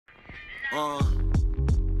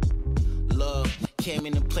Love came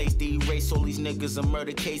into place to erase all these niggas. A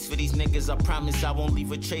murder case for these niggas. I promise I won't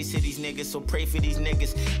leave a trace of these niggas. So pray for these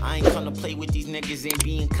niggas. I ain't come to play with these niggas. Ain't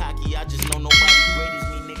being cocky. I just know nobody great as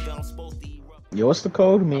me, nigga. I'm supposed to erupt. Yo, what's the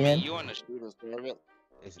code, man? I mean, you on the shooters, bro.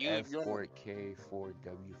 It's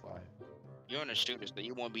F4K4W5. You're on the shooters, but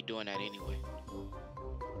you won't be doing that anyway.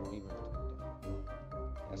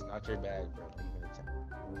 That's not your bag, bro.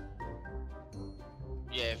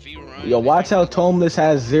 Yeah, if you run. Yo, watch how Tomeless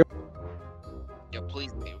has 0. Yo,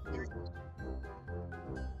 please, man.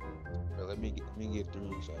 Bro, let me get through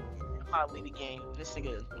this. I'll leave the game. This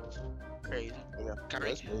nigga is crazy.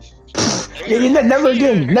 Yeah, never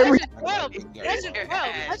again. Never.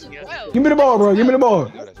 Give me the ball, bro. Give me the ball.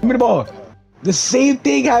 Give me the ball. The same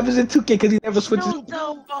thing happens in 2K because he never switches.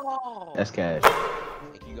 That's cash.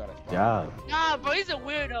 Job. Nah, bro, he's a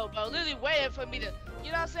weirdo, bro. Literally waiting for me to,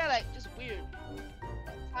 you know what I'm saying? Like, just weird.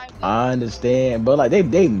 I understand, but like they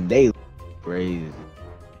crazy.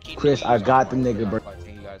 Chris, I got the nigga, bro.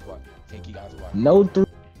 No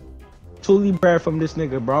TrulyBrad from this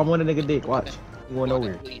nigga, bro. I'm one of nigga dick. Watch, you going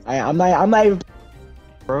nowhere. I'm not even,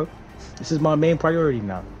 bro. This is my main priority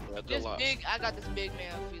now. This big, I got this big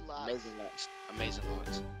man for you live. Amazing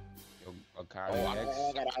locks.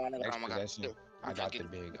 I got the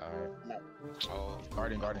big. Alright. Oh,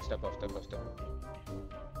 Garden, step up.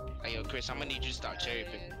 Hey, yo, Chris, I'm gonna need you to start cherry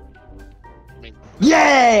picking.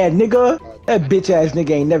 Yeah, nigga. That bitch ass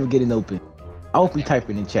nigga ain't never getting open. I hope he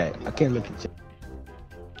typing in chat. I can't look at chat.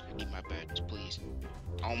 I need my badge, please.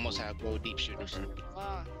 I almost have gold deep shooters.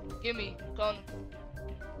 Give me, Con.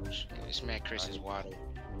 This man Chris is wild.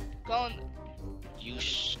 Con.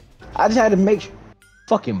 I just had to make sure.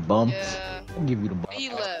 Fucking bum. Yeah. I'll give you the ball. He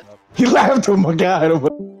left. He laughed. Oh my god.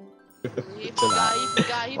 He forgot.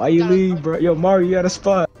 Why you leave, bro? Yo, Mario, you got a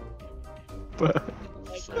spot. You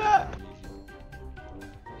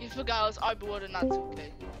forgot it was RB Water, not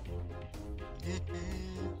 2K.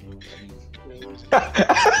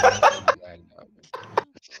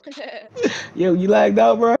 Yo, you lagged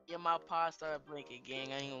out, bro? Yeah, my pod started blinking,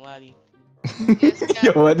 gang. I ain't gonna lie to you.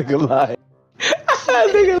 Yo, what nigga lie?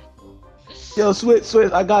 Nigga. Yo, switch.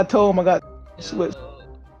 I got Tom. I got switch.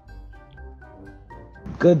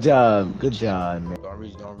 Good job, man. Don't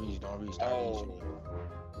reach. Oh.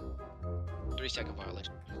 3-second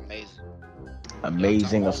violation.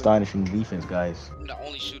 Amazing, astonishing defense, guys. I'm the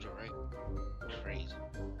only shooter, right? Crazy.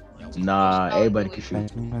 Nah, everybody can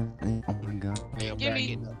shoot. Oh my god. Give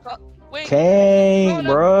me. Wait. Dang,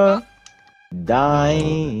 bro.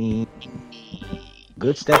 Dying.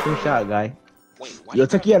 Good stepping shot, guy. Wait, yo,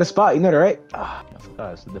 Tucky had a spot, you know that, right? Ah, I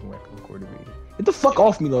forgot. It's a different record. Get the fuck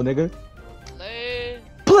off me, little nigga.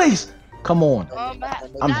 Please! Come on. I'm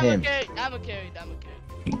him. I'm a carry.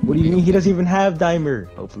 What do you mean? He doesn't even have dimer.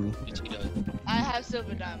 Hopefully. I have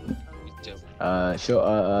silver diamond.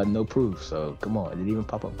 No proof. So come on. It didn't even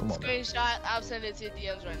pop up. Come on. Screenshot. I'll send it to your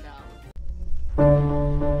DMs right now.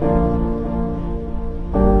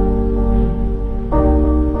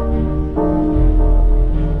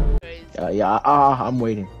 I'm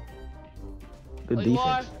waiting. Good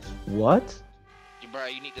defense. What? Bro,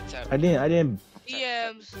 you need to tap. I didn't.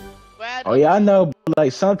 DMs. Brad, oh yeah, I know. But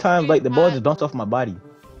like sometimes, like the ball just bounced off my body.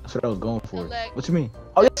 That's what I was going for. What you mean?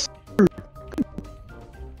 Oh yes.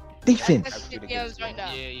 Defense. Right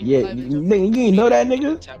now. Yeah, nigga, you ain't know that,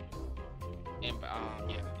 nigga. Yeah,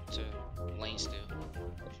 to lane still.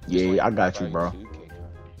 Yeah, I got you, bro.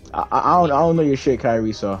 I don't know your shit,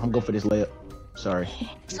 Kyrie. So I'm going for this layup. Sorry.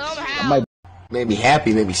 Somehow. Made me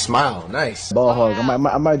happy, made me smile. Nice. Ball hog.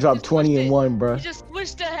 I might drop 20 and 1, bro. You just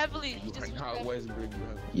switched to heavily.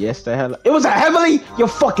 Yes, the hell. It was a heavily. You're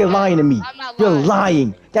fucking lying to me. You're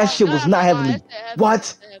lying. That shit was not heavily.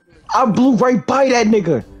 What? I blew right by that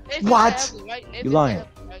nigga. What? You lying?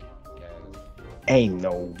 Ain't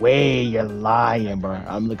no way you're lying, bro.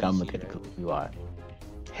 I'm looking at the clip. You are.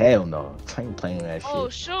 Hell no. I ain't playing that shit. Oh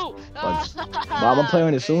shoot. But I'm gonna play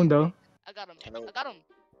on it soon though. I got him.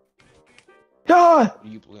 Yeah.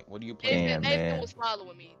 What do you play? Damn, man. Was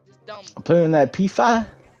following me. Just dumb. I'm playing that P5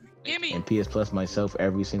 Gimme. and PS Plus myself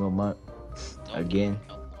every single month. Again.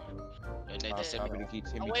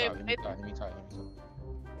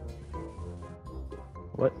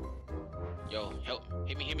 What? Yo, help.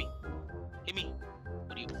 Hit me.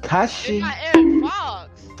 What do you? Kashi.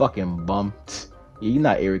 Fucking bum. Yeah, you're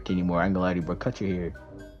not Eric anymore. I ain't gonna lie to you, bro. Cut your hair.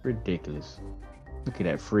 Ridiculous. Look at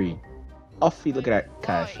that free. Off feet. Look at that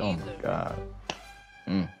cash. Oh my god.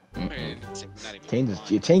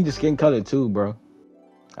 Change the skin color too, bro.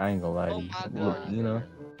 I ain't gonna lie to you. Look, you know.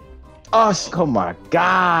 Oh my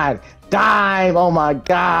god. Dime. Oh my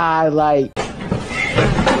god. Like.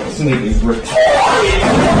 nigga's retarded.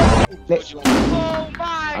 Oh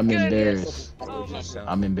my I'm goodness. embarrassed. Oh my.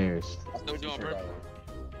 I'm embarrassed. Still doing purple.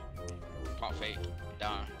 Pop fake.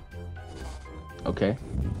 Down. Okay.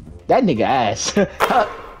 That nigga ass.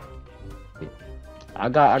 I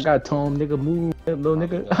got Tom, nigga, move, little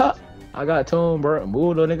nigga. I got Tom, bro.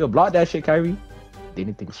 Move, little nigga. Block that shit, Kyrie.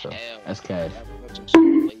 Didn't think so. That's cash.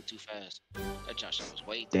 Way too fast. That jump shot was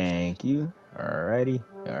way too Thank you. Alrighty.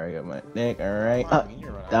 Alright, got my neck. Alright.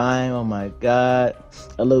 Dime. Oh my god.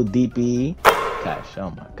 A little DP. Cash. Oh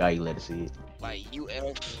my god, you let us see it. like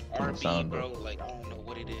UFRB, bro. Like I don't know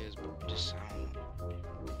what it is, bro. Just I don't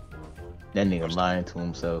know. That nigga lying to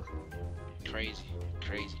himself. Crazy.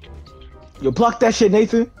 Yo, block that shit,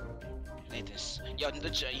 Nathan. Nathan's. Yo,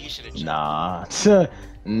 you should have. Nah.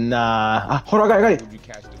 Nah. Hold on, I got it.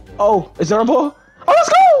 Oh, is there a ball? Oh, let's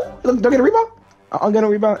go! Look, don't get a rebound? I'm gonna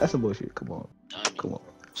rebound? That's some bullshit. Come on.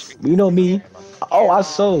 You know me. Oh, I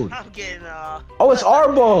sold. I'm getting Oh, it's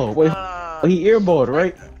our ball. Wait, he airballed,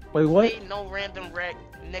 right? Wait, what? Ain't no random wreck.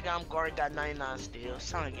 Nigga, I'm guard, got 99 still.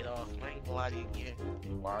 It's time to get off. I ain't gonna lie to you again.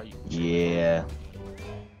 Why are you? Yeah.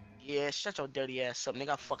 Yeah, shut your dirty ass up, nigga.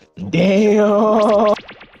 I fucking. Damn.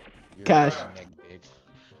 Cash.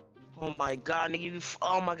 Oh my god, nigga.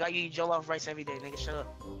 Oh my god, you eat jollof rice every day, nigga. Shut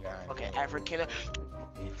up. Okay, African.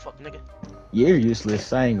 Fuck, nigga. You're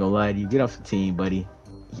useless. I ain't gonna lie to you. Get off the team, buddy.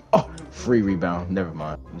 Oh, free rebound. Never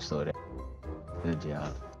mind. You saw that. Good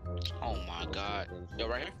job. Oh my god. Yo,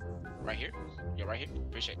 right here. Right here. Yo, right here.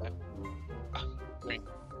 Appreciate that. Green.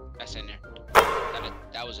 That's in there.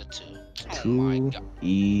 That was a 2. Oh my Too god.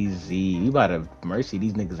 easy. We about to mercy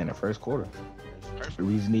these niggas in the first quarter. Perfect.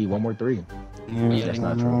 We just need one more 3. Yeah, that's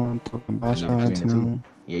not true. True.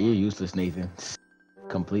 Yeah, you're useless, Nathan.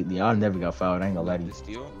 Completely. I never got fouled. I ain't gonna lie to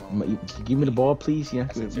you. Give me the ball, please. Yeah,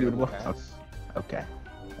 give me the ball. Okay.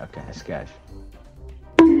 Okay, that's cash.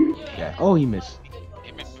 Yeah. Oh, he missed.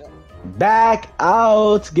 Back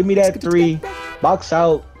out. Give me that 3. Box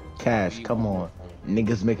out. Cash. Come on.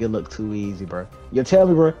 Niggas make it look too easy, bro. You tell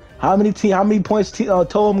me, bro. How many points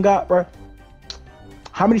Tom got, bro?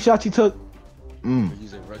 How many shots he took?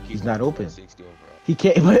 He's not open. He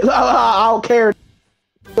can't. But I don't care.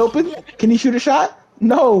 Open? Can he shoot a shot?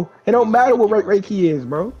 No. It don't matter what rank he is,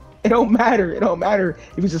 bro. It don't matter. It don't matter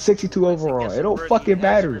if he's a 62 overall. It don't fucking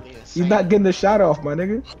matter. He's not getting the shot off, my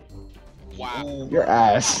nigga. Wow. Your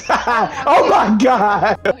ass. Oh my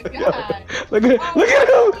god. Look at him.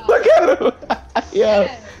 Look at him.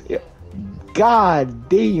 Yeah. God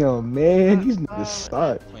damn, man. These niggas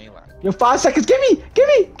suck. Yo, 5 seconds. Give me.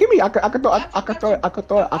 I can throw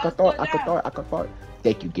it.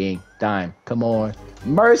 Thank you, gang. Dime. Come on.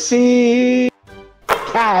 Mercy.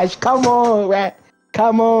 Cash. Come on, rat.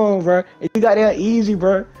 Come on, bro. You got that easy,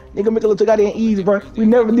 bro. Nigga make it look goddamn easy, bro. We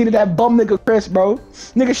never needed that bum nigga Chris, bro.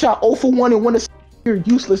 Nigga shot 0 for 1 and 1 assist. You're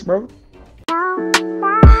useless, bro.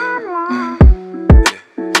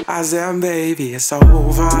 I said, baby, it's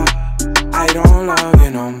over. I don't love you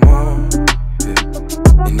no more.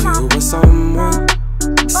 And you were someone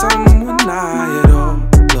I adore.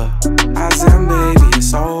 Look, I said, baby,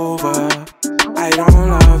 it's over. I don't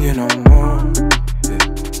love you no more.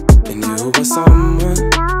 And you were someone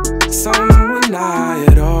I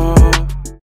adore.